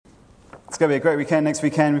going to be a great weekend. Next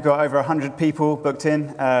weekend, we've got over 100 people booked in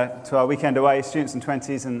to our weekend away, students and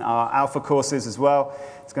 20s, and our Alpha courses as well.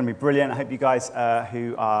 It's going to be brilliant. I hope you guys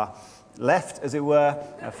who are left, as it were,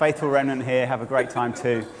 a faithful remnant here, have a great time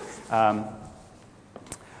too. I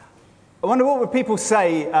wonder what would people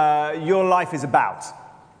say your life is about.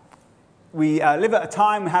 We live at a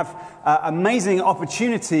time, we have amazing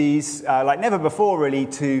opportunities, like never before really,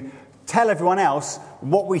 to tell everyone else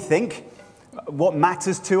what we think, what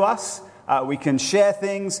matters to us. We can share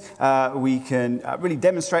things, we can really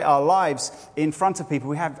demonstrate our lives in front of people.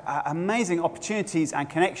 We have amazing opportunities and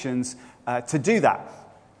connections to do that.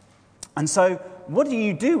 And so what do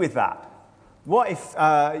you do with that? What if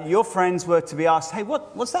your friends were to be asked, hey,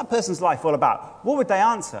 what's that person's life all about? What would they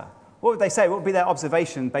answer? What would they say? What would be their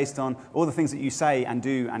observation based on all the things that you say and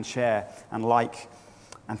do and share and like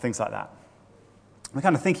and things like that? We're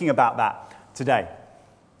kind of thinking about that today.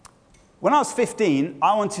 When I was 15,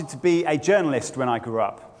 I wanted to be a journalist when I grew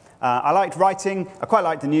up. I liked writing. I quite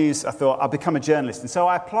liked the news. I thought I'll become a journalist. And so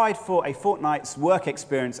I applied for a fortnight's work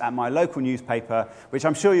experience at my local newspaper, which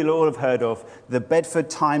I'm sure you'll all have heard of, the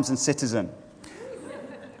Bedford Times and Citizen.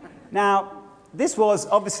 Now, this was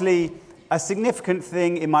obviously a significant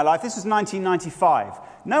thing in my life. This was 1995.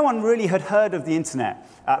 No one really had heard of the internet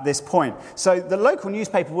at this point. So the local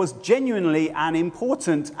newspaper was genuinely an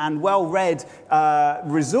important and well-read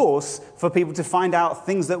resource for people to find out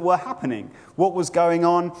things that were happening, what was going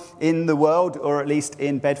on in the world, or at least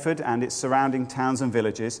in Bedford and its surrounding towns and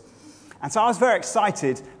villages. And so I was very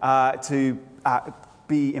excited to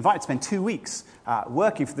be invited to spend 2 weeks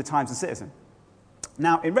working for the Times and Citizen.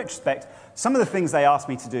 Now, in retrospect, some of the things they asked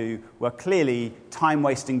me to do were clearly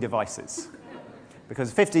time-wasting devices. Because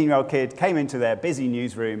a 15-year-old kid came into their busy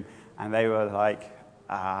newsroom and they were like,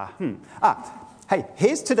 hey,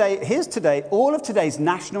 here's today, all of today's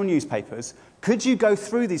national newspapers. Could you go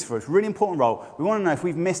through these for us? Really important role. We want to know if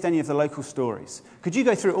we've missed any of the local stories. Could you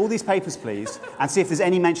go through all these papers, please, and see if there's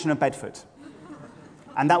any mention of Bedford?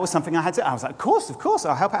 And that was something I had to. I was like, of course,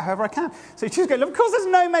 I'll help out however I can. So she was going, of course there's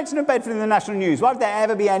no mention of Bedford in the national news. Why would there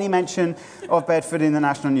ever be any mention of Bedford in the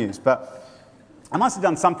national news? But I must have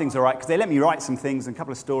done some things all right, because they let me write some things and a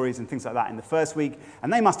couple of stories and things like that in the first week,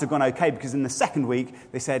 and they must have gone okay, because in the second week,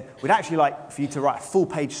 they said, we'd actually like for you to write a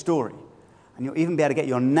full-page story, and you'll even be able to get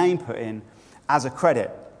your name put in as a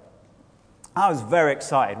credit. I was very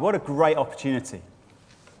excited. What a great opportunity.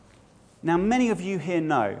 Now, many of you here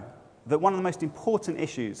know that one of the most important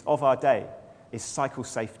issues of our day is cycle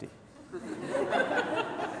safety.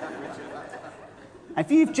 If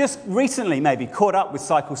you've just recently maybe caught up with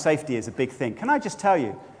cycle safety as a big thing, can I just tell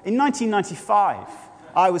you, in 1995,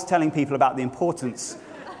 I was telling people about the importance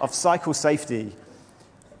of cycle safety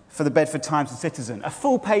for the Bedford Times and Citizen, a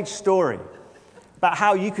full-page story about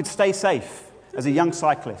how you could stay safe as a young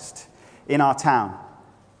cyclist in our town.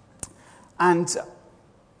 And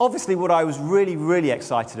obviously what I was really, really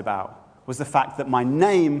excited about was the fact that my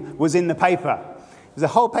name was in the paper. It was a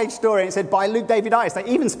whole-page story, and it said, by Luke David Ice. They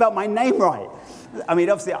even spelt my name right. I mean,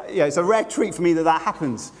 obviously, it's a rare treat for me that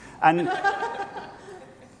happens. And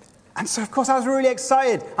so, of course, I was really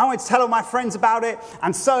excited. I wanted to tell all my friends about it.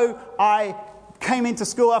 And so I came into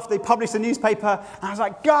school after they published the newspaper, and I was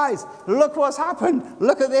like, guys, look what's happened.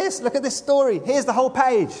 Look at this story. Here's the whole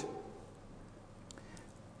page.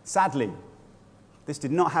 Sadly, this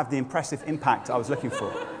did not have the impressive impact I was looking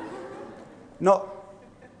for.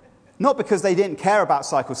 Not because they didn't care about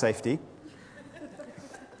cycle safety,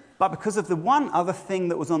 but because of the one other thing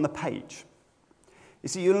that was on the page. You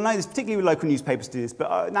see, you'll know this, particularly with local newspapers do this,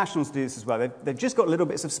 but nationals do this as well. They've just got little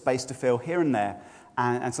bits of space to fill here and there,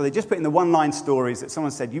 and so they just put in the one-line stories that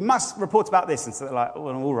someone said, you must report about this, and so they're like, oh,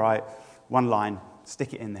 all right, one line,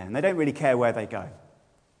 stick it in there, and they don't really care where they go.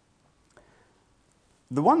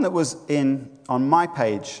 The one that was on my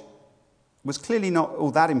page was clearly not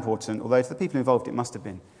all that important, although to the people involved it must have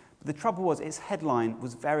been. But the trouble was, its headline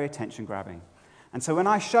was very attention-grabbing. And so when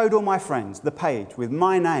I showed all my friends the page with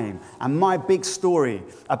my name and my big story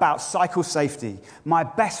about cycle safety, my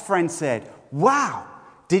best friend said, wow,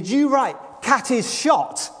 did you write "Cat is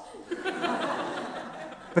shot"?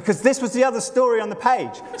 Because this was the other story on the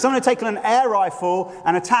page. Someone had taken an air rifle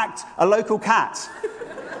and attacked a local cat.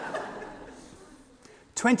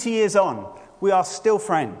 20 years on, we are still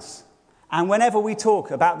friends. And whenever we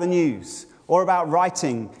talk about the news or about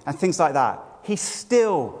writing and things like that, he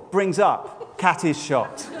still brings up "Cat is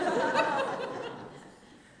shot."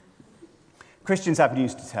 Christians have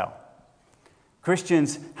news to tell.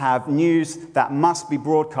 Christians have news that must be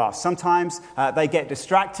broadcast. Sometimes they get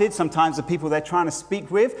distracted. Sometimes the people they're trying to speak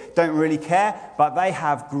with don't really care, but they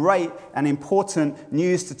have great and important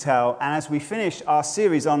news to tell. And as we finish our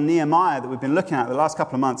series on Nehemiah that we've been looking at the last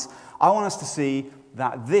couple of months, I want us to see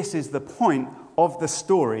that this is the point of the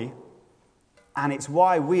story, and it's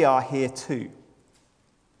why we are here too.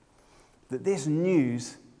 That this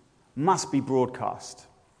news must be broadcast.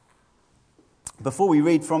 Before we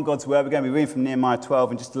read from God's Word, we're going to be reading from Nehemiah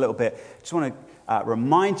 12 in just a little bit. I just want to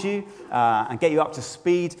remind you and get you up to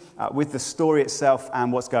speed with the story itself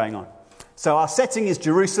and what's going on. So our setting is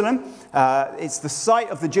Jerusalem. It's the site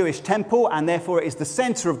of the Jewish temple, and therefore it is the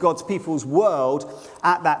center of God's people's world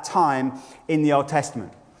at that time in the Old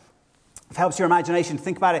Testament. If it helps your imagination,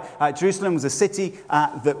 think about it. Jerusalem was a city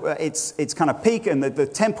that its kind of peak, and the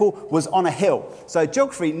temple was on a hill. So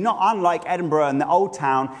geography, not unlike Edinburgh and the Old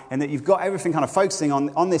Town, in that you've got everything kind of focusing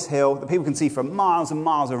on this hill that people can see for miles and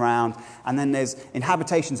miles around, and then there's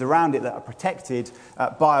inhabitations around it that are protected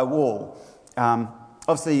by a wall.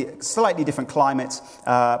 Obviously, slightly different climates,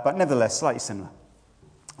 but nevertheless slightly similar.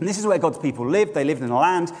 And this is where God's people lived. They lived in a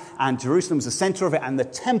land, and Jerusalem was the center of it, and the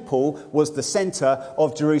temple was the center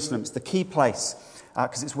of Jerusalem. It's the key place,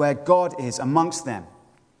 because it's where God is amongst them.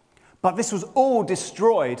 But this was all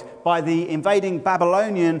destroyed by the invading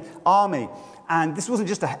Babylonian army. And this wasn't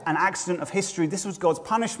just an accident of history. This was God's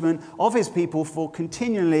punishment of his people for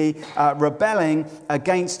continually rebelling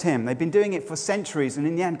against him. They've been doing it for centuries, and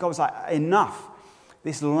in the end, God was like, enough.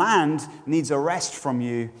 This land needs a rest from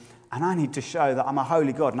you. And I need to show that I'm a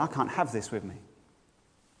holy God and I can't have this with me.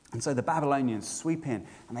 And so the Babylonians sweep in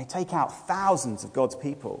and they take out thousands of God's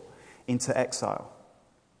people into exile.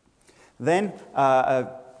 Then, a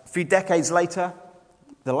few decades later,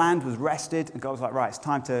 the land was rested and God was like, right, it's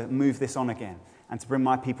time to move this on again and to bring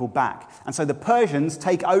my people back. And so the Persians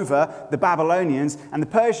take over the Babylonians, and the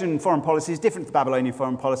Persian foreign policy is different to the Babylonian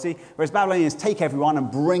foreign policy. Whereas Babylonians take everyone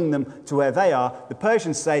and bring them to where they are, the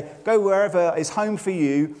Persians say, go wherever is home for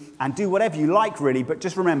you and do whatever you like really, but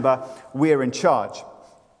just remember, we're in charge.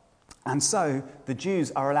 And so the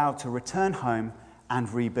Jews are allowed to return home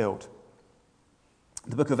and rebuild.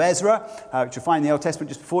 The book of Ezra, which you'll find in the Old Testament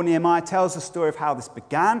just before Nehemiah, tells the story of how this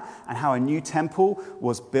began and how a new temple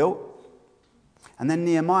was built. And then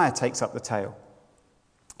Nehemiah takes up the tale.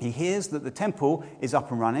 He hears that the temple is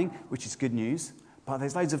up and running, which is good news, but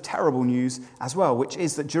there's loads of terrible news as well, which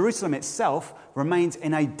is that Jerusalem itself remains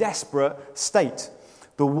in a desperate state.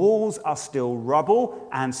 The walls are still rubble,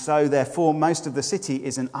 and so therefore most of the city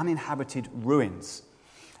is in uninhabited ruins.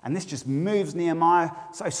 And this just moves Nehemiah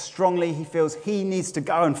so strongly, he feels he needs to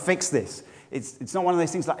go and fix this. It's not one of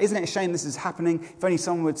those things like, isn't it a shame this is happening? If only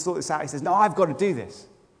someone would sort this out. He says, no, I've got to do this.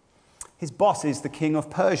 His boss is the king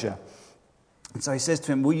of Persia. And so he says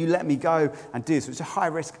to him, will you let me go and do this? It's a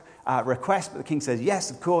high-risk request, but the king says,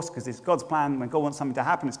 yes, of course, because it's God's plan. When God wants something to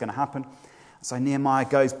happen, it's going to happen. So Nehemiah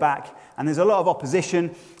goes back, and there's a lot of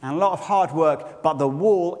opposition and a lot of hard work, but the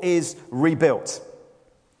wall is rebuilt.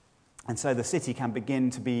 And so the city can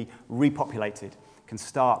begin to be repopulated, can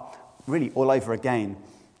start really all over again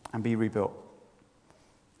and be rebuilt.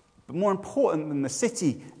 But more important than the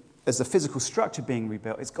city as a physical structure being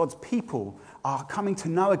rebuilt, it's God's people are coming to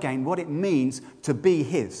know again what it means to be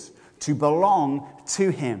his, to belong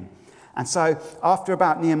to him. And so after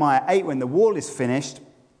about Nehemiah 8, when the wall is finished,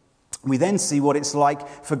 we then see what it's like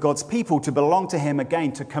for God's people to belong to him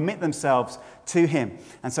again, to commit themselves to him.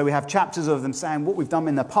 And so we have chapters of them saying what we've done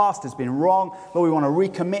in the past has been wrong. Lord, we want to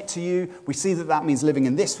recommit to you. We see that means living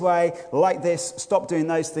in this way, like this. Stop doing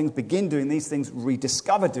those things. Begin doing these things.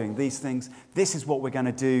 Rediscover doing these things. This is what we're going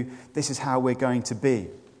to do. This is how we're going to be.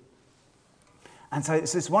 And so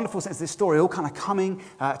it's this wonderful sense of this story all kind of coming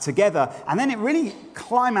together. And then it really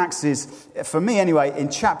climaxes, for me anyway, in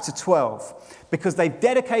chapter 12. Because they've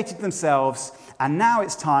dedicated themselves, and now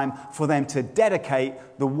it's time for them to dedicate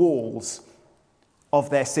the walls of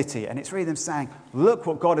their city. And it's really them saying, look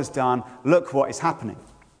what God has done, look what is happening.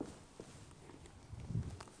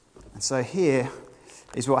 And so here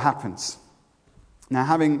is what happens. Now,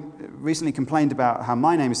 having recently complained about how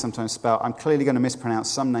my name is sometimes spelled, I'm clearly going to mispronounce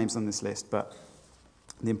some names on this list, but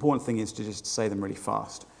the important thing is to just say them really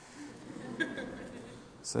fast.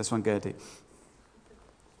 So this one, Gertie.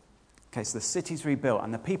 Okay, so the city's rebuilt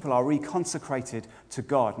and the people are reconsecrated to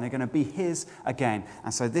God and they're going to be his again.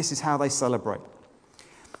 And so this is how they celebrate.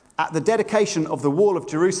 At the dedication of the wall of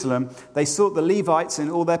Jerusalem, they sought the Levites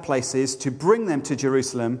in all their places to bring them to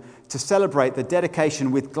Jerusalem to celebrate the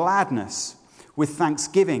dedication with gladness, with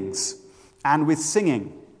thanksgivings, and with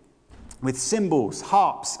singing, with cymbals,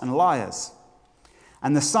 harps, and lyres.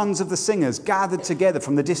 And the sons of the singers gathered together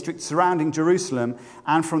from the districts surrounding Jerusalem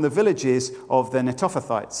and from the villages of the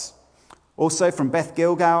Netophathites, also from Beth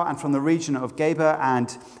Gilgal and from the region of Geba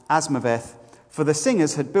and Asmaveth, for the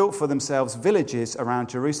singers had built for themselves villages around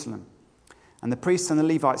Jerusalem. And the priests and the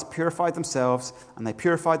Levites purified themselves, and they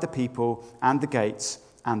purified the people and the gates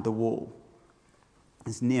and the wall.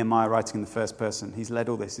 It's Nehemiah writing in the first person. He's led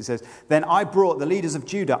all this. He says, "Then I brought the leaders of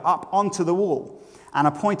Judah up onto the wall and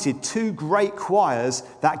appointed 2 great choirs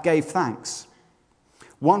that gave thanks.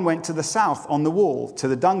 One went to the south on the wall, to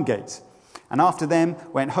the dung gate. And after them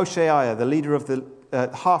went Hoshaiah, the leader of the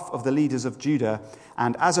half of the leaders of Judah,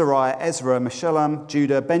 and Azariah, Ezra, Meshullam,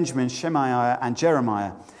 Judah, Benjamin, Shemaiah, and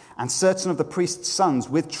Jeremiah, and certain of the priests' sons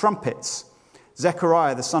with trumpets.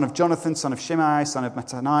 Zechariah, the son of Jonathan, son of Shimei, son of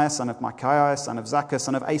Mattaniah, son of Micaiah, son of Zaccur,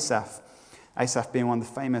 son of Asaph. Asaph being one of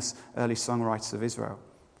the famous early songwriters of Israel.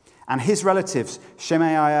 And his relatives,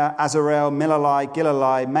 Shemaiah, Azarel, Milalai,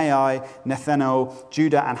 Gilalai, Maai, Nethanel,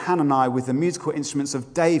 Judah, and Hanani, with the musical instruments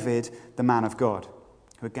of David, the man of God,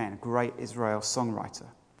 who again, a great Israel songwriter.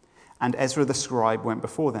 And Ezra the scribe went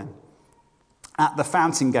before them. At the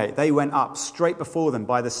fountain gate, they went up straight before them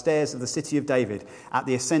by the stairs of the city of David, at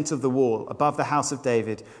the ascent of the wall, above the house of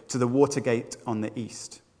David, to the water gate on the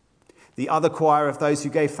east. The other choir of those who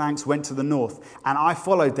gave thanks went to the north, and I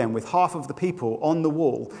followed them with half of the people on the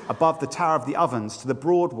wall, above the tower of the ovens, to the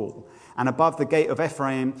broad wall, and above the gate of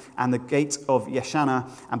Ephraim, and the gate of Yeshana,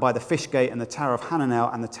 and by the fish gate, and the tower of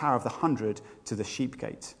Hananel, and the tower of the 100, to the sheep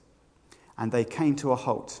gate. And they came to a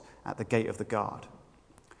halt at the gate of the guard.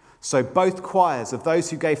 So both choirs of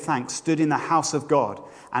those who gave thanks stood in the house of God,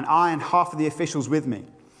 and I and half of the officials with me.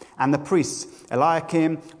 And the priests,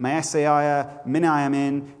 Eliakim, Maaseiah,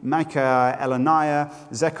 Miniamin, Micaiah, Elaniah,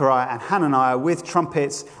 Zechariah, and Hananiah, with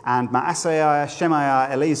trumpets, and Maaseiah,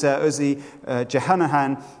 Shemaiah, Eliezer, Uzzi,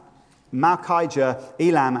 Jehanahan, Malchijah,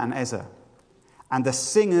 Elam, and Ezer. And the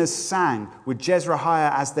singers sang with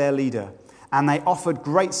Jezrahiah as their leader. And they offered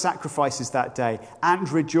great sacrifices that day and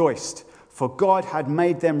rejoiced, for God had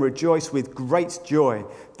made them rejoice with great joy.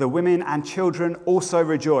 The women and children also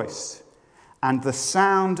rejoiced. And the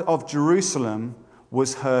sound of Jerusalem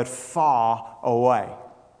was heard far away."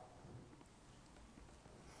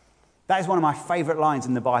 That is one of my favourite lines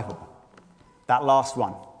in the Bible. That last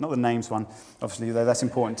one. Not the names one, obviously, though that's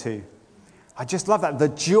important too. I just love that. The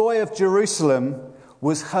joy of Jerusalem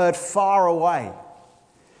was heard far away.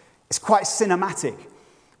 It's quite cinematic.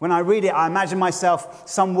 When I read it, I imagine myself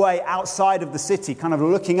some way outside of the city, kind of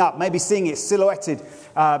looking up, maybe seeing it silhouetted.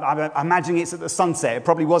 I'm imagining it's at the sunset. It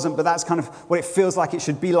probably wasn't, but that's kind of what it feels like it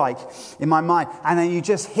should be like in my mind. And then you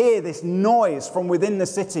just hear this noise from within the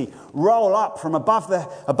city roll up from above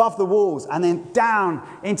the walls and then down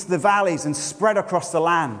into the valleys and spread across the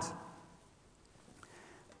land.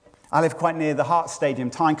 I live quite near the Hearts Stadium,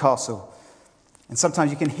 Tynecastle, and sometimes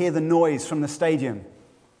you can hear the noise from the stadium.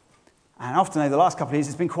 And often over the last couple of years,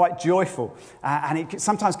 it's been quite joyful. And it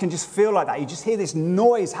sometimes can just feel like that. You just hear this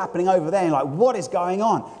noise happening over there. And you're like, what is going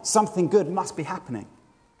on? Something good must be happening.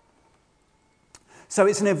 So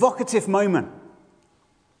it's an evocative moment.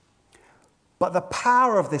 But the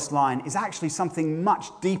power of this line is actually something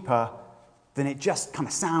much deeper than it just kind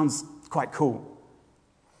of sounds quite cool.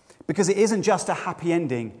 Because it isn't just a happy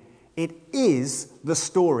ending. It is the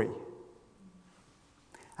story.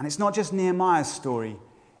 And it's not just Nehemiah's story.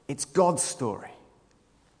 It's God's story.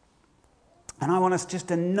 And I want us just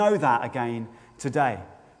to know that again today.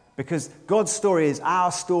 Because God's story is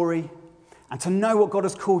our story. And to know what God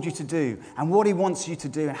has called you to do and what he wants you to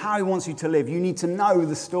do and how he wants you to live, you need to know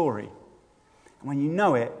the story. And when you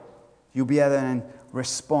know it, you'll be able to then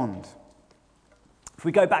respond. If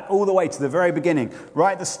we go back all the way to the very beginning,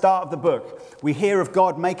 right at the start of the book, we hear of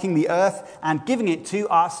God making the earth and giving it to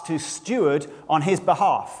us to steward on his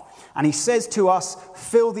behalf. And he says to us,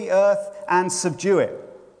 fill the earth and subdue it.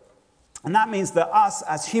 And that means that us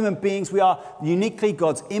as human beings, we are uniquely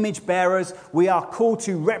God's image bearers. We are called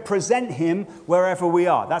to represent him wherever we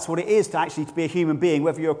are. That's what it is to actually be a human being.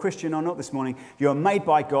 Whether you're a Christian or not this morning, you're made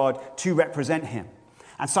by God to represent him.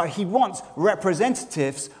 And so he wants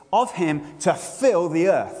representatives of him to fill the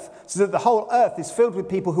earth, so that the whole earth is filled with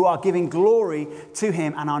people who are giving glory to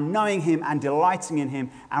him and are knowing him and delighting in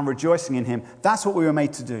him and rejoicing in him. That's what we were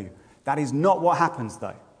made to do. That is not what happens,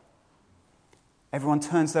 though. Everyone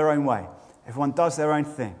turns their own way. Everyone does their own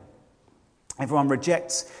thing. Everyone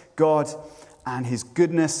rejects God and his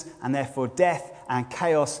goodness, and therefore death and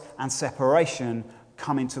chaos and separation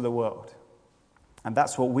come into the world. And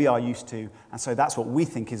that's what we are used to, and so that's what we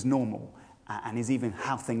think is normal and is even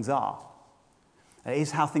how things are. It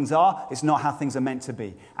is how things are, it's not how things are meant to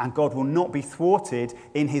be. And God will not be thwarted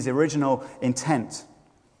in his original intent.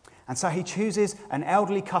 And so he chooses an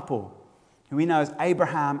elderly couple who we know as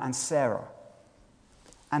Abraham and Sarah.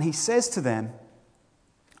 And he says to them,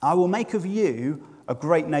 I will make of you a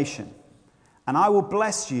great nation, and I will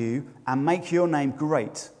bless you and make your name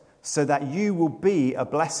great, so that you will be a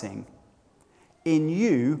blessing. In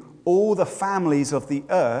you, all the families of the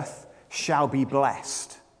earth shall be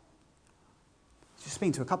blessed. He's just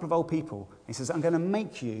speaking to a couple of old people. He says, I'm going to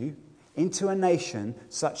make you into a nation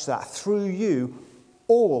such that through you,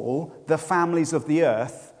 all the families of the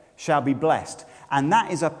earth shall be blessed. And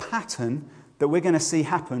that is a pattern that we're going to see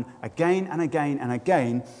happen again and again and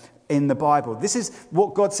again in the Bible. This is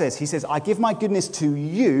what God says. He says, I give my goodness to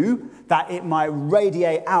you that it might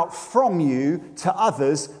radiate out from you to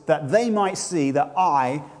others, that they might see that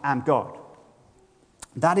I am God.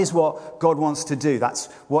 That is what God wants to do. That's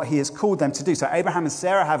what he has called them to do. So Abraham and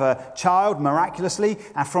Sarah have a child miraculously,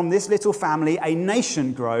 and from this little family, a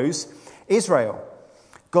nation grows, Israel.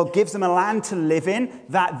 God gives them a land to live in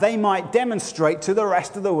that they might demonstrate to the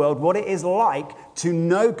rest of the world what it is like to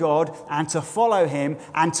know God and to follow him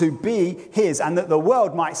and to be his, and that the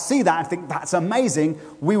world might see that and think, that's amazing,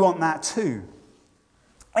 we want that too.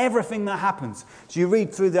 Everything that happens, as you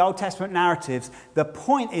read through the Old Testament narratives, the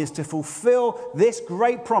point is to fulfill this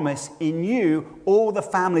great promise: in you, all the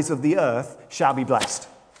families of the earth shall be blessed.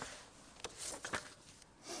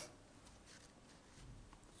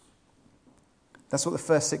 That's what the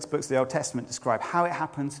first 6 books of the Old Testament describe, how it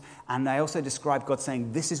happens, and they also describe God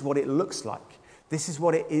saying, this is what it looks like. This is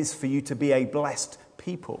what it is for you to be a blessed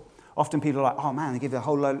people. Often people are like, oh man, they give you a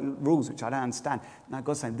whole load of rules which I don't understand. No,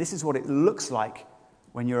 God's saying, this is what it looks like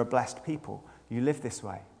when you're a blessed people. You live this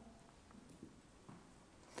way.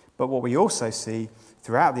 But what we also see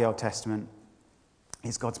throughout the Old Testament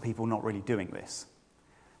is God's people not really doing this.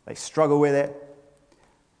 They struggle with it.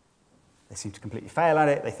 They seem to completely fail at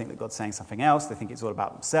it. They think that God's saying something else. They think it's all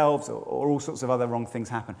about themselves, or all sorts of other wrong things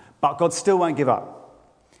happen. But God still won't give up.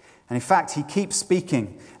 And in fact, he keeps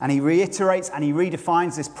speaking, and he reiterates and he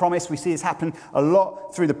redefines this promise. We see this happen a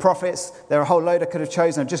lot through the prophets. There are a whole load I could have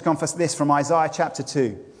chosen. I've just gone for this from Isaiah chapter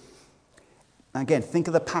 2. And again, think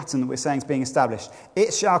of the pattern that we're saying is being established.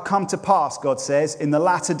 It shall come to pass, God says, in the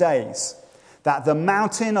latter days, that the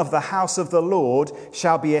mountain of the house of the Lord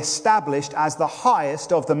shall be established as the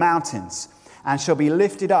highest of the mountains, and shall be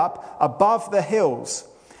lifted up above the hills,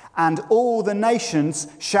 and all the nations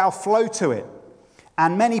shall flow to it.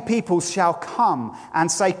 And many peoples shall come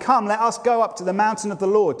and say, come, let us go up to the mountain of the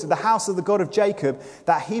Lord, to the house of the God of Jacob,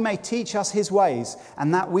 that he may teach us his ways,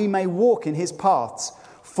 and that we may walk in his paths.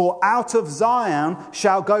 For out of Zion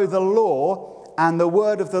shall go the law and the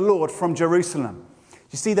word of the Lord from Jerusalem.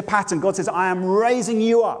 You see the pattern? God says, I am raising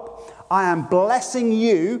you up. I am blessing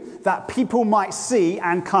you that people might see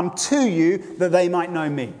and come to you that they might know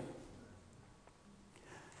me.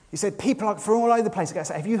 He said, people from all over the place are going to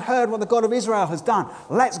say, have you heard what the God of Israel has done?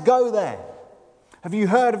 Let's go there. Have you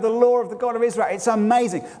heard of the law of the God of Israel? It's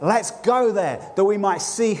amazing. Let's go there that we might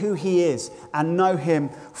see who he is and know him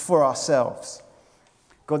for ourselves.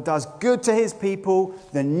 God does good to his people.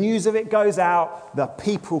 The news of it goes out. The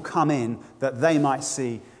people come in that they might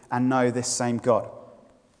see and know this same God.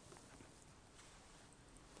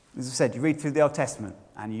 As I said, you read through the Old Testament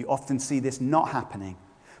and you often see this not happening.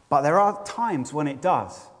 But there are times when it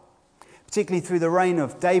does. Particularly through the reign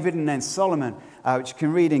of David and then Solomon, which you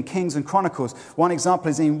can read in Kings and Chronicles. One example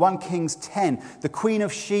is in 1 Kings 10, the Queen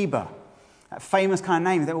of Sheba. That famous kind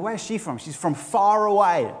of name. Where's she from? She's from far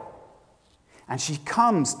away. And she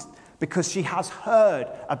comes because she has heard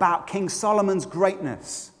about King Solomon's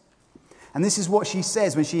greatness. And this is what she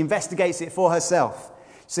says when she investigates it for herself.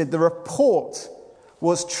 She said, the report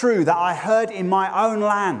was true that I heard in my own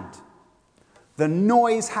land. The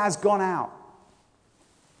noise has gone out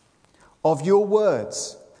of your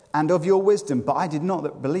words and of your wisdom, but I did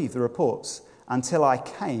not believe the reports until I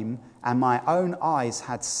came and my own eyes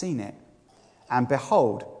had seen it. And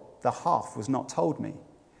behold, the half was not told me.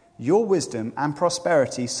 Your wisdom and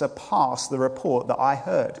prosperity surpass the report that I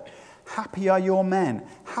heard. Happy are your men,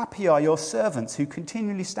 happy are your servants who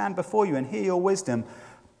continually stand before you and hear your wisdom.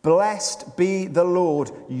 Blessed be the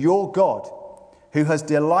Lord your God, who has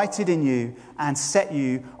delighted in you and set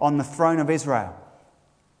you on the throne of Israel.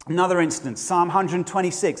 Another instance, Psalm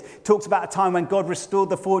 126, talks about a time when God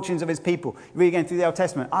restored the fortunes of his people. You read again through the Old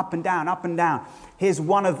Testament, up and down, up and down. Here's after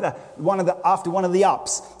one of the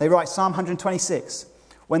ups, they write Psalm 126.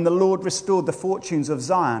 When the Lord restored the fortunes of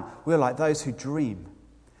Zion, we were like those who dream.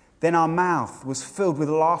 Then our mouth was filled with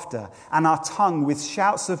laughter and our tongue with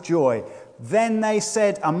shouts of joy. Then they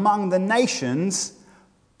said among the nations,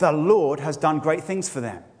 the Lord has done great things for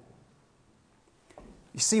them.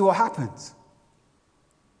 You see what happens?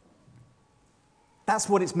 That's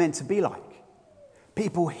what it's meant to be like.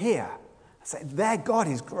 People hear and say, their God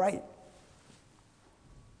is great.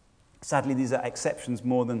 Sadly, these are exceptions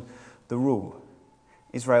more than the rule.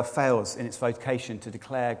 Israel fails in its vocation to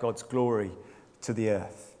declare God's glory to the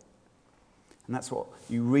earth. And that's what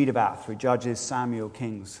you read about through Judges, Samuel,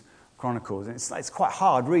 Kings, Chronicles. And it's quite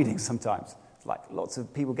hard reading sometimes. It's like lots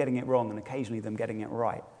of people getting it wrong and occasionally them getting it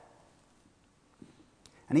right.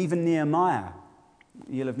 And even Nehemiah,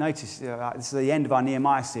 you'll have noticed, this is the end of our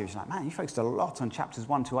Nehemiah series. You're like, man, you focused a lot on chapters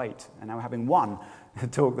 1 to 8. And now we're having one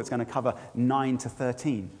talk that's going to cover 9 to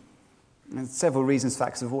 13. And several reasons for that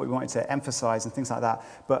because of what we wanted to emphasize and things like that.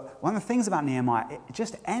 But one of the things about Nehemiah, it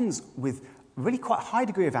just ends with really quite a high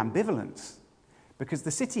degree of ambivalence. Because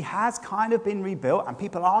the city has kind of been rebuilt and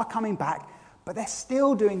people are coming back, but they're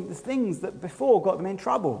still doing the things that before got them in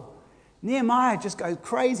trouble. Nehemiah just goes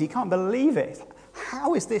crazy. He can't believe it.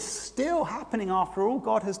 How is this still happening after all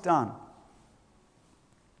God has done?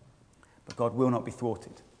 But God will not be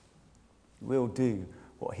thwarted. He will do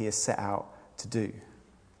what he has set out to do.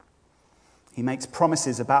 He makes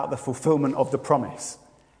promises about the fulfillment of the promise.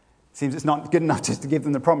 Seems it's not good enough just to give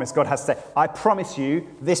them the promise. God has to say, I promise you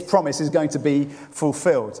this promise is going to be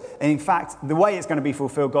fulfilled. And in fact, the way it's going to be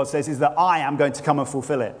fulfilled, God says, is that I am going to come and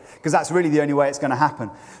fulfill it. Because that's really the only way it's going to happen.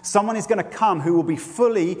 Someone is going to come who will be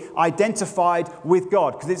fully identified with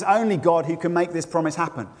God. Because it's only God who can make this promise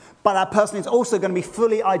happen. But that person is also going to be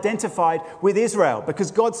fully identified with Israel.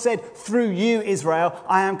 Because God said, through you, Israel,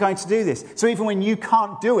 I am going to do this. So even when you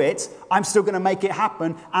can't do it, I'm still going to make it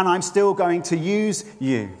happen. And I'm still going to use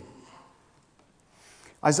you.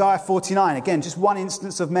 Isaiah 49, again, just one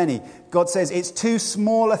instance of many. God says, it's too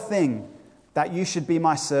small a thing that you should be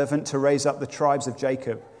my servant to raise up the tribes of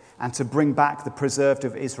Jacob and to bring back the preserved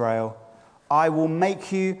of Israel. I will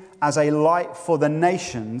make you as a light for the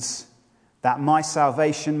nations that my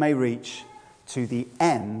salvation may reach to the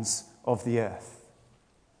ends of the earth.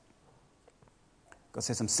 God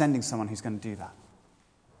says, I'm sending someone who's going to do that.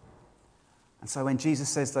 And so when Jesus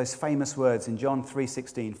says those famous words in John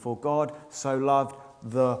 3:16, for God so loved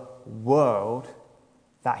the world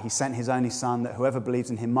that he sent his only son, that whoever believes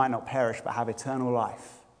in him might not perish but have eternal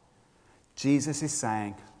life. Jesus is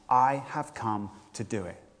saying, I have come to do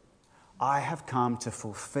it. I have come to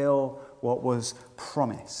fulfill what was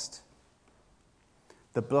promised.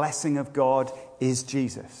 The blessing of God is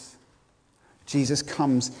Jesus. Jesus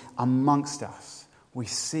comes amongst us. We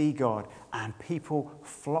see God and people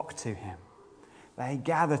flock to him. They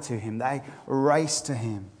gather to him. They race to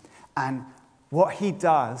him. And what he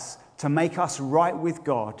does to make us right with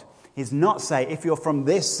God is not say, if you're from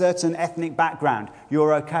this certain ethnic background,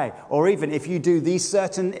 you're okay. Or even if you do these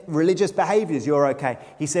certain religious behaviors, you're okay.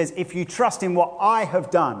 He says, if you trust in what I have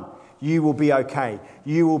done, you will be okay.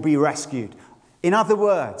 You will be rescued. In other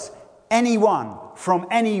words, anyone from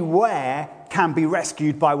anywhere can be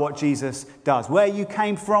rescued by what Jesus does. Where you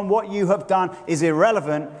came from, what you have done is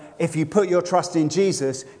irrelevant. If you put your trust in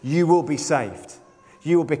Jesus, you will be saved.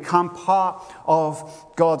 You will become part of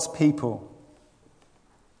God's people.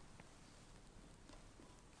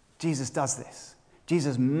 Jesus does this.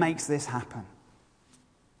 Jesus makes this happen.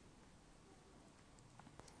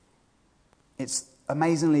 It's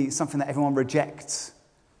amazingly something that everyone rejects.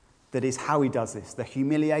 That is how he does this. The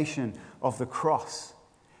humiliation of the cross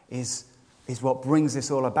is what brings this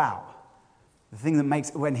all about. The thing that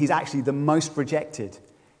makes, when he's actually the most rejected,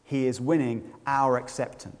 he is winning our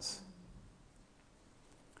acceptance.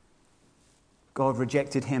 God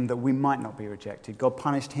rejected him that we might not be rejected. God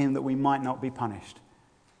punished him that we might not be punished.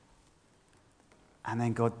 And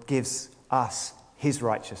then God gives us his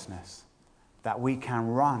righteousness, that we can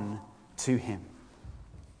run to him.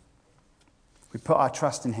 We put our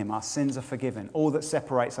trust in him. Our sins are forgiven. All that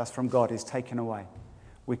separates us from God is taken away.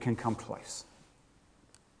 We can come close.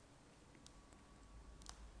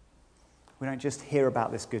 We don't just hear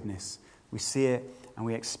about this goodness. We see it and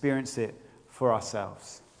we experience it for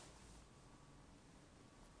ourselves.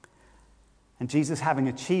 And Jesus, having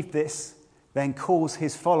achieved this, then calls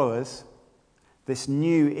his followers, this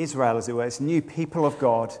new Israel, as it were, this new people of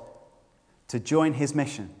God, to join his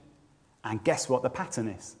mission. And guess what the pattern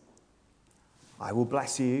is? I will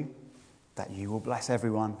bless you, that you will bless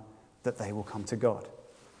everyone, that they will come to God.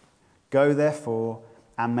 Go, therefore,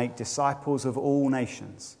 and make disciples of all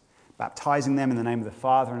nations, baptizing them in the name of the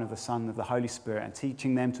Father and of the Son and of the Holy Spirit, and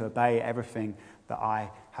teaching them to obey everything that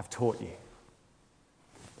I have taught you.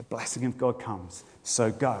 The blessing of God comes,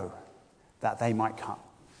 so go, that they might come.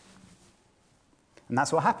 And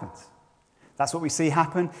that's what happens. That's what we see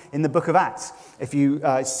happen in the book of Acts. If you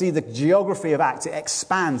see the geography of Acts, it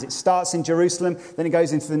expands. It starts in Jerusalem, then it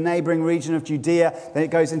goes into the neighboring region of Judea, then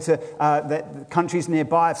it goes into the countries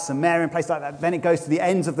nearby of Samaria and places like that. Then it goes to the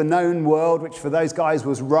ends of the known world, which for those guys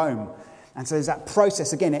was Rome. And so there's that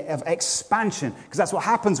process, again, of expansion, because that's what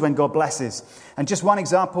happens when God blesses. And just one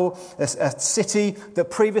example, a city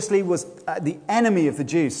that previously was the enemy of the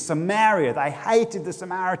Jews, Samaria. They hated the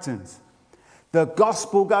Samaritans. The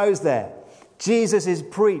gospel goes there. Jesus is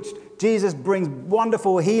preached. Jesus brings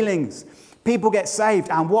wonderful healings. People get saved.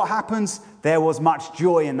 And what happens? There was much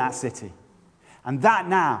joy in that city. And that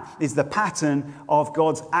now is the pattern of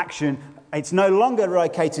God's action. It's no longer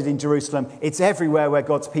located in Jerusalem. It's everywhere where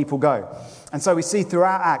God's people go. And so we see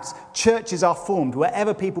throughout Acts, churches are formed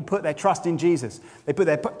wherever people put their trust in Jesus. They put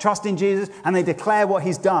their trust in Jesus and they declare what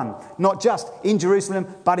he's done, not just in Jerusalem,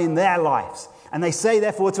 but in their lives. And they say,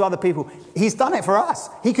 therefore, to other people, he's done it for us.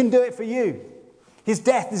 He can do it for you. His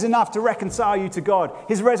death is enough to reconcile you to God.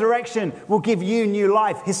 His resurrection will give you new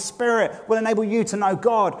life. His Spirit will enable you to know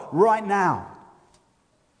God right now.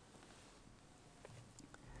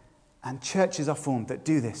 And churches are formed that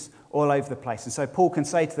do this all over the place. And so Paul can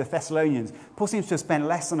say to the Thessalonians, Paul seems to have spent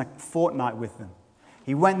less than a fortnight with them.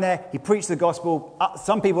 He went there, he preached the gospel.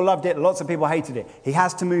 Some people loved it, lots of people hated it. He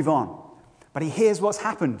has to move on. But he hears what's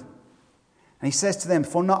happened. And he says to them,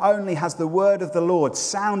 for not only has the word of the Lord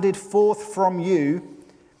sounded forth from you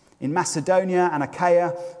in Macedonia and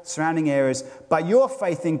Achaia, surrounding areas, but your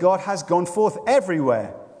faith in God has gone forth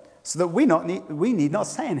everywhere, so that we need not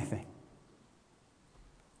say anything.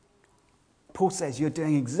 Paul says you're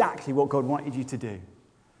doing exactly what God wanted you to do.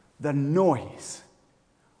 The noise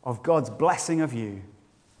of God's blessing of you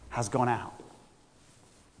has gone out.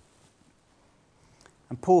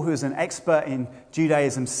 And Paul, who is an expert in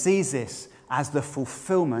Judaism, sees this as the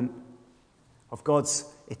fulfillment of God's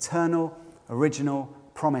eternal, original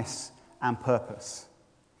promise and purpose.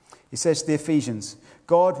 He says to the Ephesians,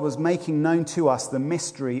 God was making known to us the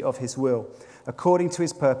mystery of his will, according to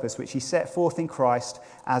his purpose, which he set forth in Christ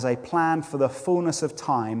as a plan for the fullness of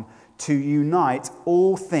time to unite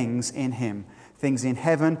all things in him, things in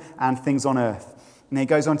heaven and things on earth. And he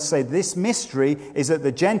goes on to say, this mystery is that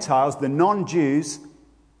the Gentiles, the non-Jews,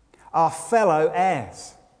 are fellow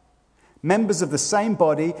heirs, members of the same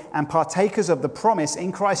body and partakers of the promise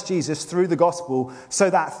in Christ Jesus through the gospel, so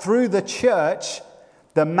that through the church,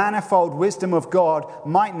 the manifold wisdom of God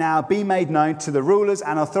might now be made known to the rulers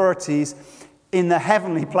and authorities in the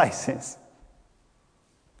heavenly places.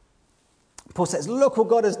 Paul says, look what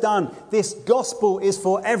God has done. This gospel is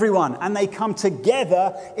for everyone, and they come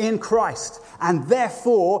together in Christ. And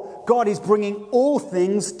therefore, God is bringing all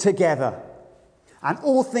things together, and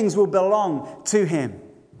all things will belong to him.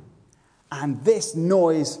 And this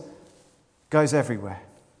noise goes everywhere.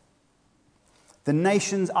 The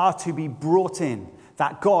nations are to be brought in,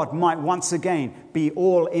 that God might once again be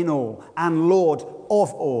all in all and Lord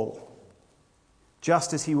of all,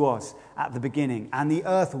 just as he was at the beginning. And the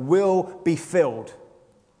earth will be filled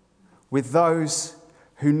with those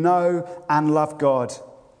who know and love God,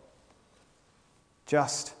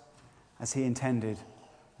 just as he intended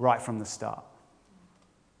right from the start.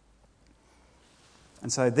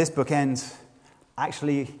 And so this book ends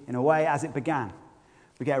actually in a way as it began.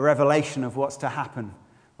 We get a revelation of what's to happen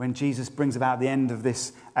when Jesus brings about the end of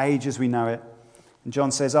this age as we know it. And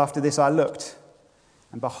John says, after this I looked,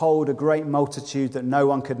 and behold, a great multitude that no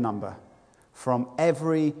one could number, from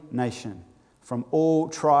every nation, from all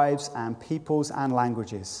tribes and peoples and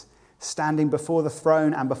languages, standing before the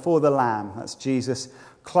throne and before the Lamb, that's Jesus,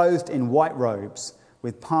 clothed in white robes,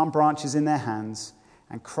 with palm branches in their hands,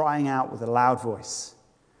 and crying out with a loud voice,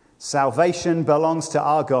 salvation belongs to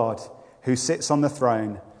our God, who sits on the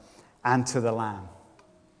throne, and to the Lamb.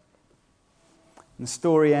 And the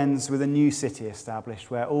story ends with a new city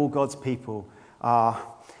established where all God's people are.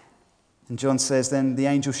 And John says, then the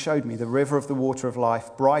angel showed me the river of the water of life,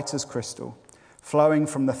 bright as crystal, flowing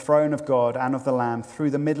from the throne of God and of the Lamb through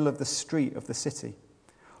the middle of the street of the city.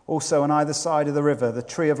 Also on either side of the river, the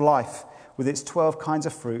tree of life, with its 12 kinds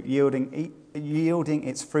of fruit, yielding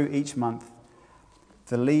its fruit each month.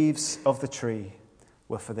 The leaves of the tree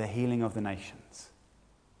were for the healing of the nations.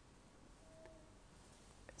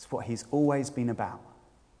 It's what he's always been about.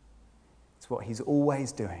 It's what he's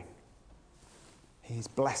always doing. He's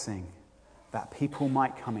blessing that people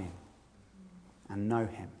might come in and know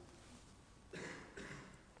him.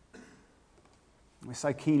 We're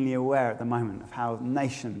so keenly aware at the moment of how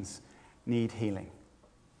nations need healing.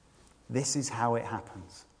 This is how it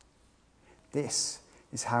happens. This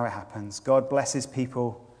is how it happens. God blesses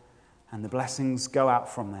people, and the blessings go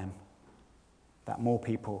out from them, that more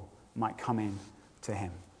people might come in to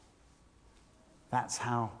him. That's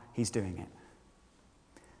how he's doing it.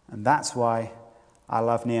 And that's why I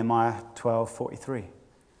love Nehemiah 12:43.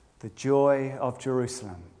 The joy of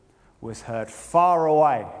Jerusalem was heard far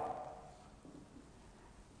away.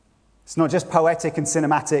 It's not just poetic and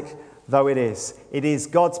cinematic, though it is. It is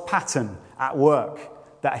God's pattern at work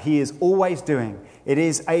that he is always doing. It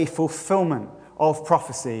is a fulfillment of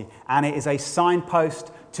prophecy, and it is a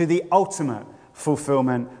signpost to the ultimate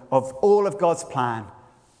fulfillment of all of God's plan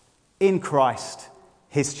in Christ,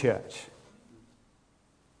 his church.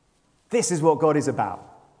 This is what God is about.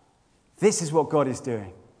 This is what God is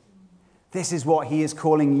doing. This is what he is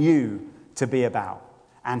calling you to be about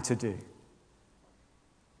and to do.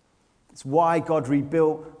 It's why God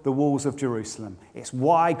rebuilt the walls of Jerusalem. It's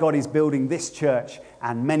why God is building this church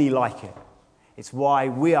and many like it. It's why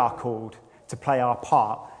we are called to play our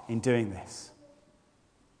part in doing this.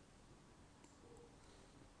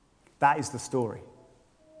 That is the story.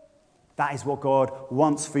 That is what God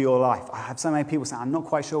wants for your life. I have so many people saying, I'm not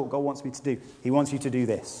quite sure what God wants me to do. He wants you to do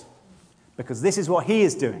this. Because this is what he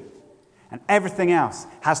is doing. And everything else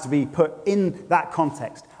has to be put in that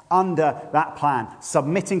context, under that plan,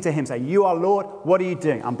 submitting to him. Say, you are Lord, what are you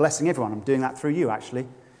doing? I'm blessing everyone. I'm doing that through you, actually.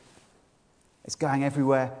 It's going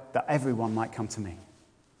everywhere that everyone might come to me.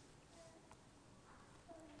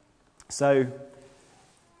 So,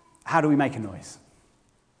 how do we make a noise?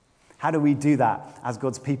 How do we do that as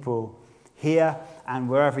God's people here and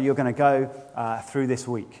wherever you're going to go through this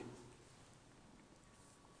week?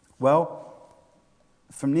 Well,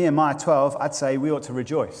 from Nehemiah 12, I'd say we ought to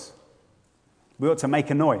rejoice. We ought to make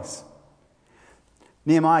a noise.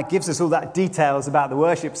 Nehemiah gives us all that details about the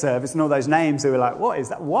worship service and all those names that were like, what is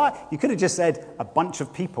that? Why? You could have just said a bunch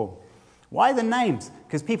of people. Why the names?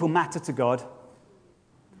 Because people matter to God.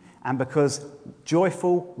 And because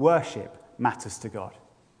joyful worship matters to God.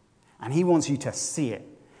 And he wants you to see it.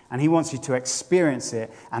 And he wants you to experience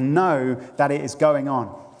it and know that it is going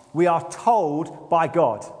on. We are told by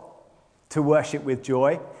God to worship with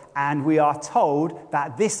joy. And we are told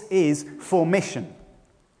that this is for mission.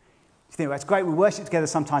 You think, well, it's great we worship together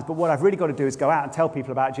sometimes, but what I've really got to do is go out and tell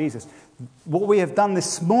people about Jesus. What we have done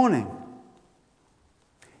this morning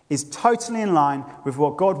is totally in line with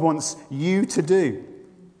what God wants you to do.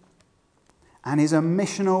 And is a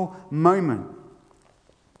missional moment.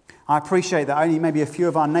 I appreciate that only maybe a few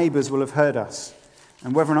of our neighbours will have heard us.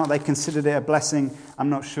 And whether or not they considered it a blessing, I'm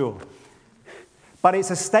not sure. But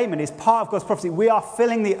it's a statement, it's part of God's prophecy. We are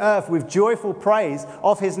filling the earth with joyful praise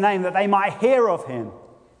of his name that they might hear of him.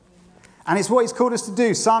 And it's what he's called us to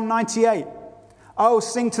do. Psalm 98. Oh,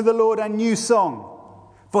 sing to the Lord a new song,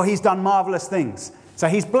 for he's done marvelous things. So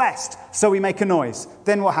he's blessed, so we make a noise.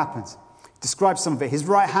 Then what happens? Describe some of it. His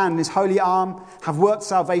right hand and his holy arm have worked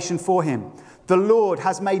salvation for him. The Lord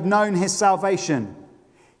has made known his salvation.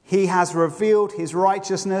 He has revealed his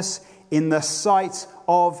righteousness in the sight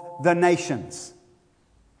of the nations.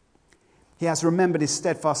 He has remembered his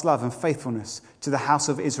steadfast love and faithfulness to the house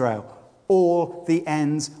of Israel. All the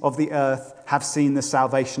ends of the earth have seen the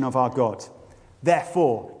salvation of our God.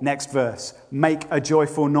 Therefore, next verse, make a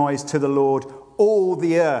joyful noise to the Lord, all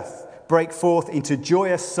the earth. Break forth into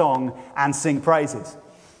joyous song and sing praises.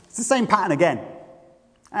 It's the same pattern again.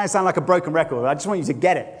 I sound like a broken record. I just want you to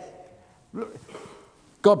get it.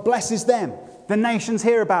 God blesses them. The nations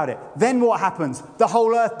hear about it. Then what happens? The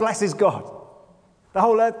whole earth blesses God. The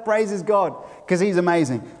whole earth praises God because he's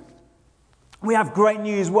amazing. We have great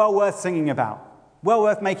news well worth singing about. Well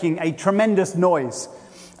worth making a tremendous noise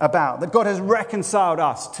about. That God has reconciled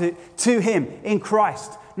us to him in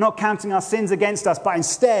Christ. Not counting our sins against us, but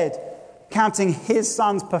instead counting his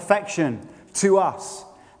son's perfection to us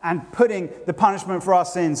and putting the punishment for our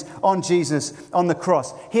sins on Jesus on the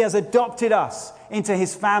cross. He has adopted us into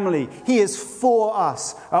his family. He is for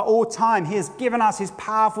us at all time. He has given us his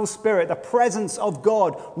powerful spirit, the presence of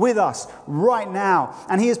God with us right now.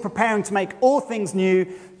 And he is preparing to make all things new,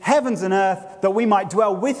 heavens and earth, that we might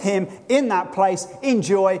dwell with him in that place in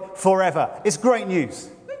joy forever. It's great news.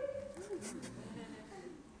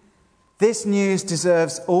 This news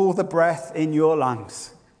deserves all the breath in your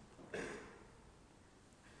lungs.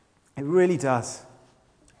 It really does.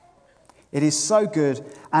 It is so good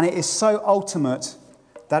and it is so ultimate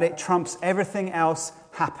that it trumps everything else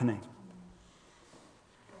happening.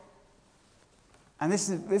 And this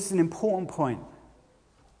is an important point.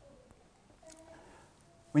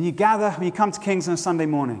 When you gather, when you come to Kings on a Sunday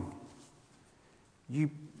morning,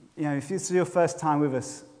 you know, if this is your first time with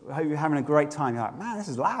us, I hope you're having a great time. You're like, man, this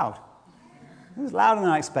is loud. This is louder than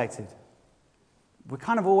I expected. We're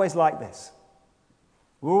kind of always like this.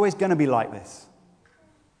 We're always going to be like this.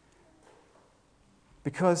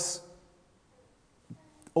 Because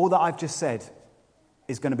all that I've just said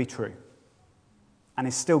is going to be true, and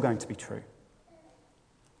is still going to be true.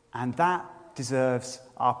 And that deserves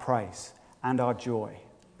our praise and our joy.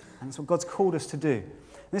 And that's what God's called us to do.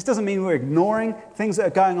 And this doesn't mean we're ignoring things that are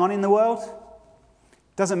going on in the world.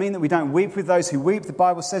 It doesn't mean that we don't weep with those who weep. The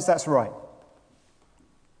Bible says that's right.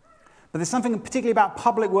 But there's something particularly about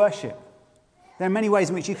public worship. There are many ways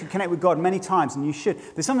in which you can connect with God many times, and you should.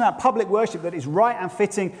 There's something about public worship that is right and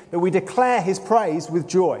fitting, that we declare his praise with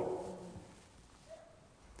joy.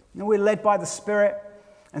 You know, we're led by the Spirit,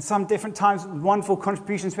 and some different times, wonderful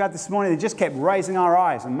contributions we had this morning, they just kept raising our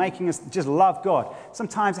eyes and making us just love God.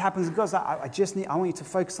 Sometimes it happens, God's like, I want you to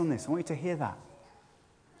focus on this. I want you to hear that.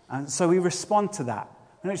 And so we respond to that.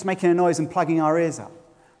 We're not just making a noise and plugging our ears up.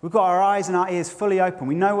 We've got our eyes and our ears fully open.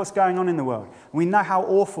 We know what's going on in the world. And we know how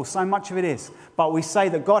awful so much of it is. But we say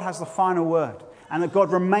that God has the final word and that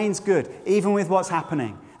God remains good even with what's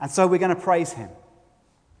happening. And so we're going to praise him.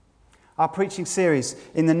 Our preaching series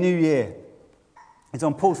in the new year is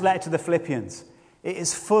on Paul's letter to the Philippians. It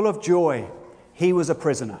is full of joy. He was a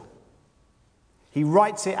prisoner. He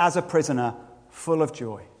writes it as a prisoner, full of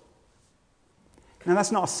joy. Now,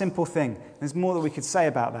 that's not a simple thing. There's more that we could say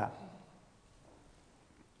about that.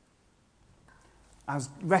 I was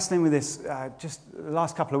wrestling with this just the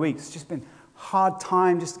last couple of weeks. It's just been a hard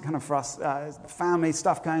time, just kind of for us, family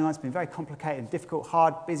stuff going on. It's been very complicated, difficult,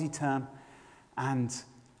 hard, busy term. And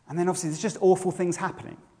then obviously there's just awful things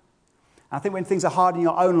happening. And I think when things are hard in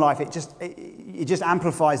your own life, it just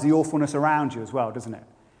amplifies the awfulness around you as well, doesn't it?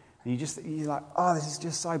 And you're like, oh, this is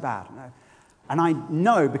just so bad. And I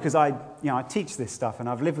know, because I teach this stuff and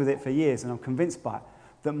I've lived with it for years and I'm convinced by it,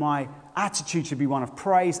 that my attitude should be one of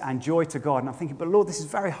praise and joy to God. And I'm thinking, but Lord, this is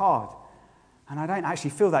very hard. And I don't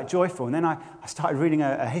actually feel that joyful. And then I started reading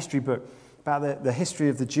a history book about the history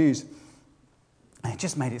of the Jews. And it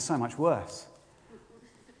just made it so much worse.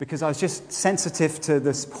 Because I was just sensitive to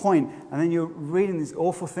this point. And then you're reading these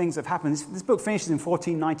awful things that have happened. This book finishes in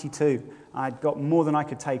 1492. I'd got more than I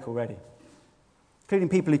could take already. Including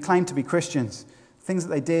people who claimed to be Christians. Things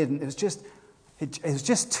that they did. And it was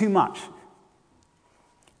just too much.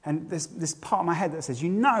 And there's this part of my head that says, you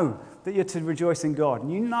know that you're to rejoice in God.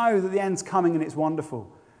 And you know that the end's coming and it's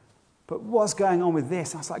wonderful. But what's going on with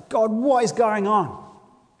this? And I was like, God, what is going on?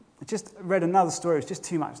 I just read another story. It was just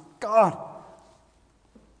too much. God.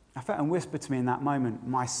 I felt him whisper to me in that moment,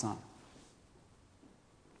 my son.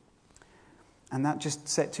 And that just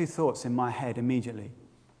set two thoughts in my head immediately.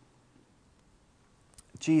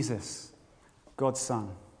 Jesus, God's son,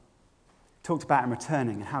 talked about him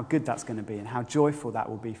returning and how good that's going to be and how joyful that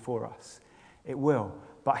will be for us. It will.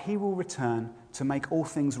 But he will return to make all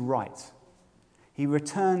things right. He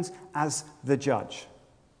returns as the judge.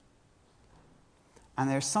 And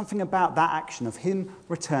there's something about that action of him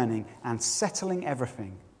returning and settling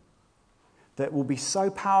everything that will be so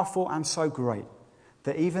powerful and so great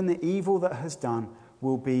that even the evil that has done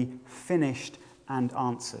will be finished and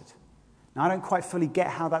answered. Now, I don't quite fully get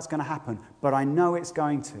how that's going to happen, but I know it's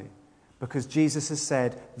going to. Because Jesus has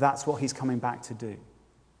said that's what he's coming back to do.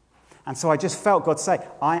 And so I just felt God say,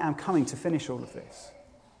 I am coming to finish all of this.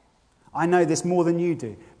 I know this more than you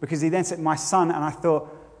do. Because he then said, my son, and I thought,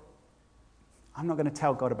 I'm not going to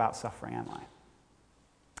tell God about suffering, am I?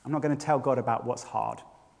 I'm not going to tell God about what's hard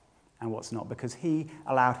and what's not. Because he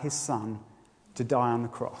allowed his son to die on the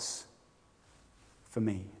cross for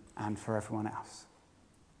me and for everyone else.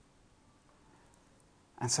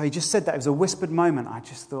 And so he just said that. It was a whispered moment. I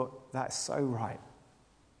just thought, that's so right.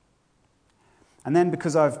 And then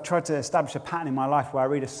because I've tried to establish a pattern in my life where I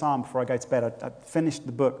read a psalm before I go to bed, I finished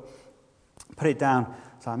the book, put it down.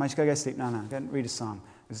 So I managed to go to sleep. No, go and read a psalm.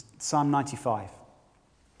 It was Psalm 95.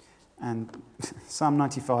 And Psalm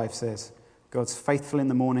 95 says, God's faithful in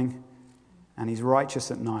the morning and he's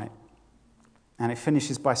righteous at night. And it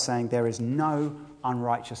finishes by saying, there is no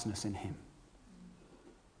unrighteousness in him.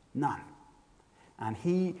 None. And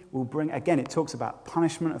he will bring, again, it talks about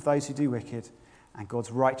punishment of those who do wicked and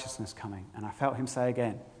God's righteousness coming. And I felt him say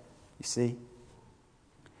again, you see?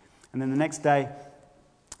 And then the next day,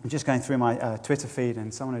 I'm just going through my Twitter feed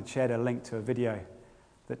and someone had shared a link to a video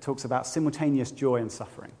that talks about simultaneous joy and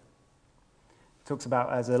suffering. It talks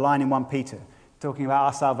about, as a line in 1 Peter, talking about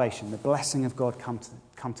our salvation, the blessing of God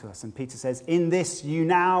come to us. And Peter says, in this you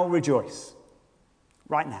now rejoice,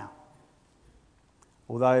 right now.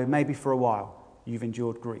 Although maybe for a while, you've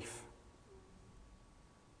endured grief.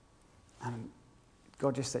 And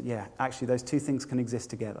God just said, yeah, actually those two things can exist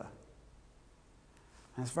together.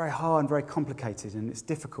 And it's very hard and very complicated and it's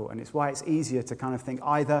difficult and it's why it's easier to kind of think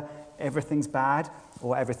either everything's bad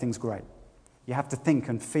or everything's great. You have to think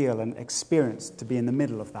and feel and experience to be in the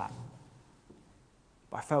middle of that.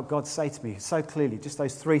 But I felt God say to me so clearly, just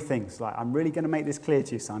those three things. Like, I'm really going to make this clear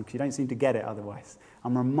to you, son, because you don't seem to get it otherwise.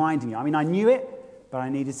 I'm reminding you. I mean, I knew it, but I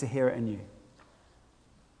needed to hear it anew.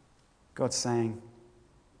 God's saying,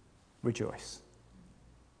 rejoice.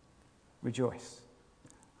 Rejoice.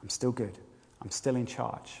 I'm still good. I'm still in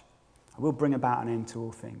charge. I will bring about an end to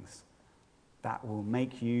all things that will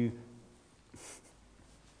make you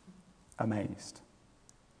amazed.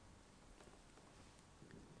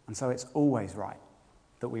 And so it's always right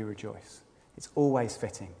that we rejoice. It's always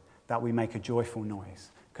fitting that we make a joyful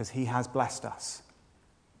noise because he has blessed us.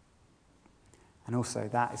 And also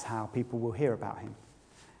that is how people will hear about him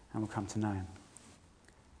and will come to know him.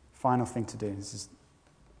 Final thing to do. This is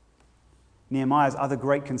Nehemiah's other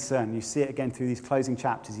great concern. You see it again through these closing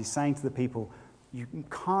chapters. He's saying to the people, you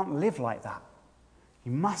can't live like that.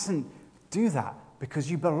 You mustn't do that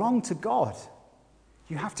because you belong to God.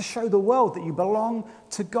 You have to show the world that you belong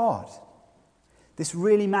to God. This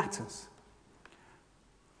really matters.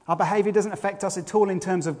 Our behavior doesn't affect us at all in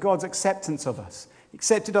terms of God's acceptance of us. He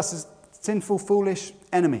accepted us as sinful, foolish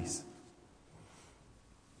enemies.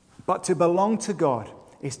 But to belong to God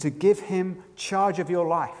is to give him charge of your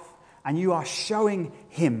life. And you are showing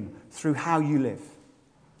him through how you live.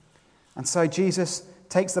 And so Jesus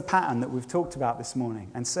takes the pattern that we've talked about this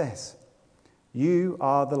morning and says, you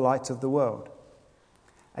are the light of the world.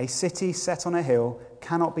 A city set on a hill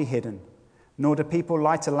cannot be hidden, nor do people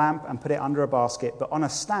light a lamp and put it under a basket, but on a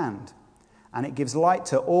stand, and it gives light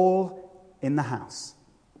to all in the house.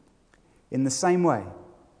 In the same way,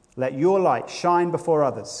 let your light shine before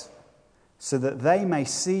others, so that they may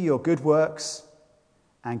see your good works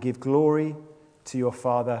and give glory to your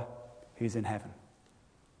Father who's in heaven.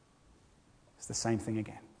 It's the same thing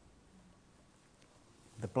again.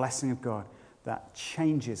 The blessing of God that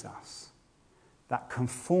changes us, that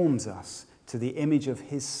conforms us to the image of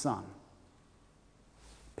his Son.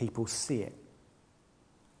 People see it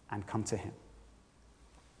and come to him.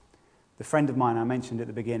 The friend of mine I mentioned at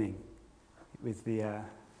the beginning, with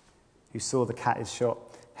who saw the cat is shot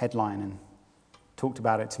headline and talked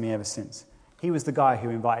about it to me ever since. He was the guy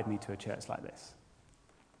who invited me to a church like this.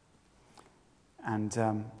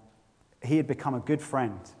 And he had become a good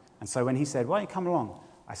friend. And so when he said, why don't you come along?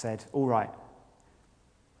 I said, all right.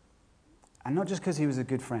 And not just because he was a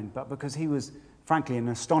good friend, but because he was, frankly, an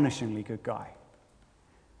astonishingly good guy.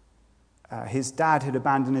 His dad had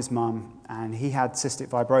abandoned his mum, and he had cystic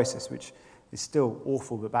fibrosis, which is still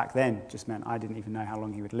awful, but back then just meant I didn't even know how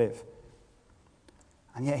long he would live.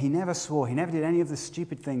 And yet he never swore, he never did any of the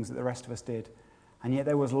stupid things that the rest of us did. And yet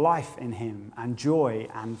there was life in him, and joy,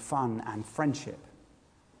 and fun, and friendship.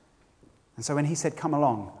 And so when he said, come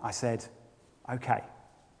along, I said, okay.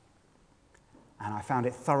 And I found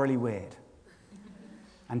it thoroughly weird.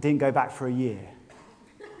 And didn't go back for a year.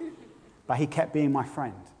 But he kept being my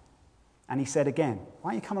friend. And he said again,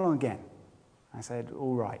 why don't you come along again? I said,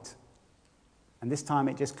 all right. And this time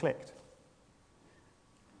it just clicked.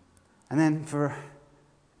 And then for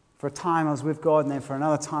a time I was with God, and then for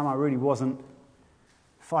another time I really wasn't.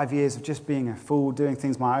 5 years of just being a fool, doing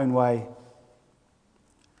things my own way.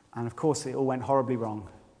 And of course it all went horribly wrong.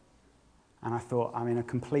 And I thought, I'm in a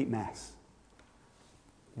complete mess.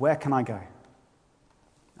 Where can I go?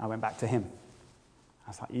 I went back to him.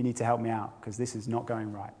 I was like, you need to help me out because this is not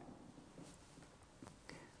going right.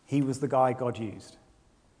 He was the guy God used.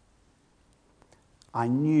 I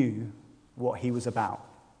knew what he was about.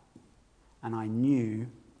 And I knew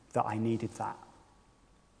that I needed that.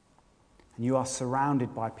 And you are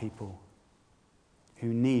surrounded by people who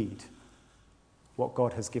need what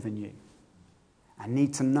God has given you and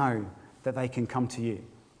need to know that they can come to you.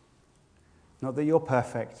 Not that you're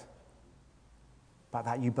perfect, but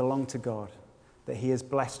that you belong to God, that he has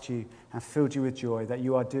blessed you and filled you with joy, that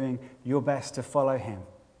you are doing your best to follow him,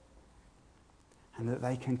 and that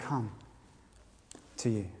they can come to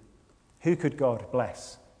you. Who could God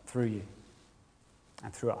bless through you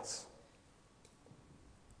and through us?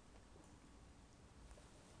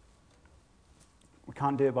 We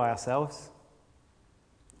can't do it by ourselves,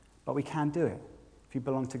 but we can do it if you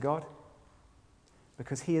belong to God,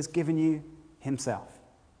 because he has given you himself,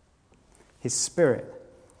 his Spirit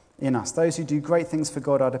in us. Those who do great things for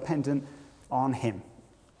God are dependent on him.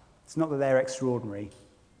 It's not that they're extraordinary.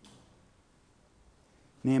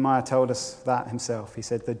 Nehemiah told us that himself. He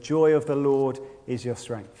said, the joy of the Lord is your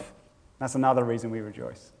strength. That's another reason we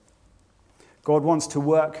rejoice. God wants to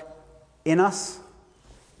work in us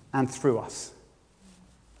and through us.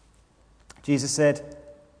 Jesus said,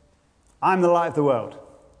 I'm the light of the world.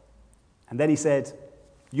 And then he said,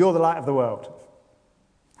 you're the light of the world.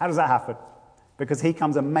 How does that happen? because he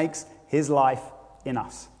comes and makes his life in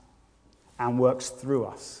us and works through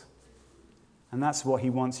us. And that's what he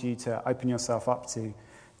wants you to open yourself up to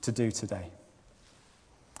do today.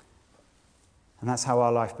 And that's how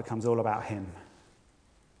our life becomes all about him.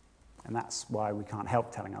 And that's why we can't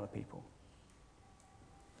help telling other people.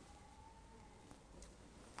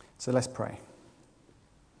 So let's pray.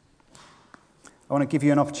 I want to give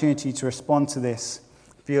you an opportunity to respond to this.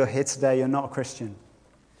 If you're here today, you're not a Christian.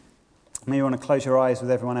 Maybe you want to close your eyes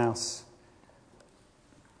with everyone else.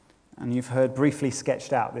 And you've heard briefly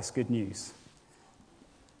sketched out this good news.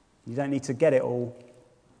 You don't need to get it all.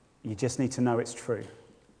 You just need to know it's true.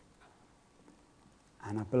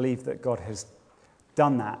 And I believe that God has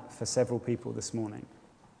done that for several people this morning.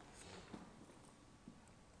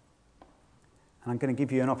 And I'm going to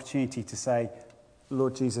give you an opportunity to say,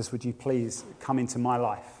 Lord Jesus, would you please come into my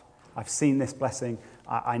life? I've seen this blessing.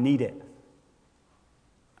 I need it.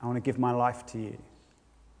 I want to give my life to you.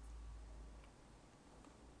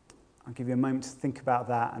 I'll give you a moment to think about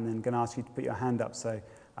that, and then I'm going to ask you to put your hand up so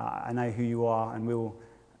I know who you are, and we'll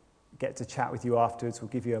get to chat with you afterwards. We'll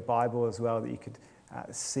give you a Bible as well that you could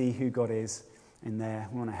see who God is in there.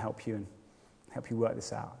 We want to help you and help you work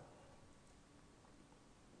this out.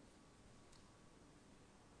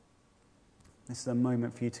 This is a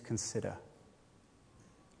moment for you to consider.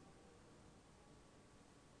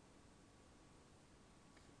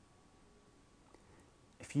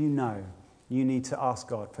 If you know you need to ask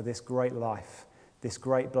God for this great life, this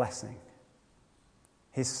great blessing,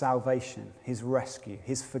 his salvation, his rescue,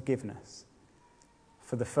 his forgiveness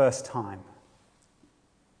for the first time,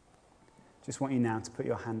 just want you now to put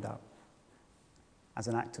your hand up as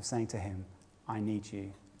an act of saying to him, I need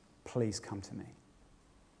you. Please come to me.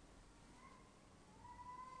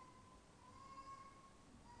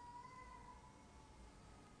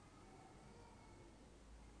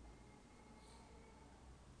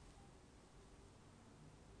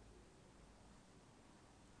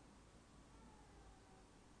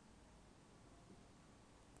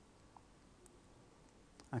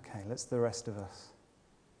 Okay, let's the rest of us,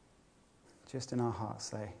 just in our hearts,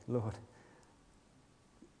 say, Lord,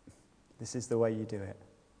 this is the way you do it,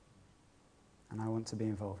 and I want to be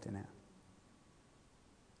involved in it.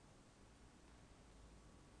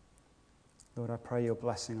 Lord, I pray your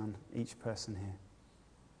blessing on each person here,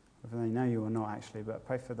 whether they know you or not actually, but I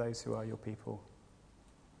pray for those who are your people,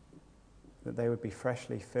 that they would be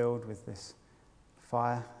freshly filled with this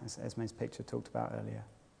fire, as Esme's picture talked about earlier.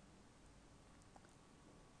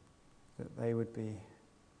 That they would be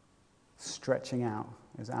stretching out,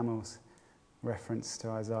 as Amel's reference to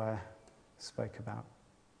Isaiah spoke about.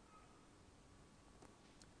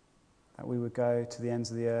 That we would go to the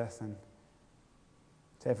ends of the earth and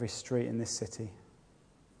to every street in this city.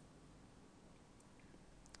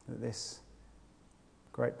 That this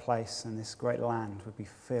great place and this great land would be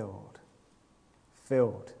filled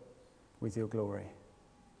with your glory.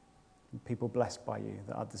 And people blessed by you,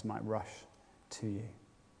 that others might rush to you.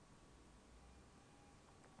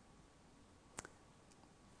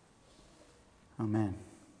 Amen.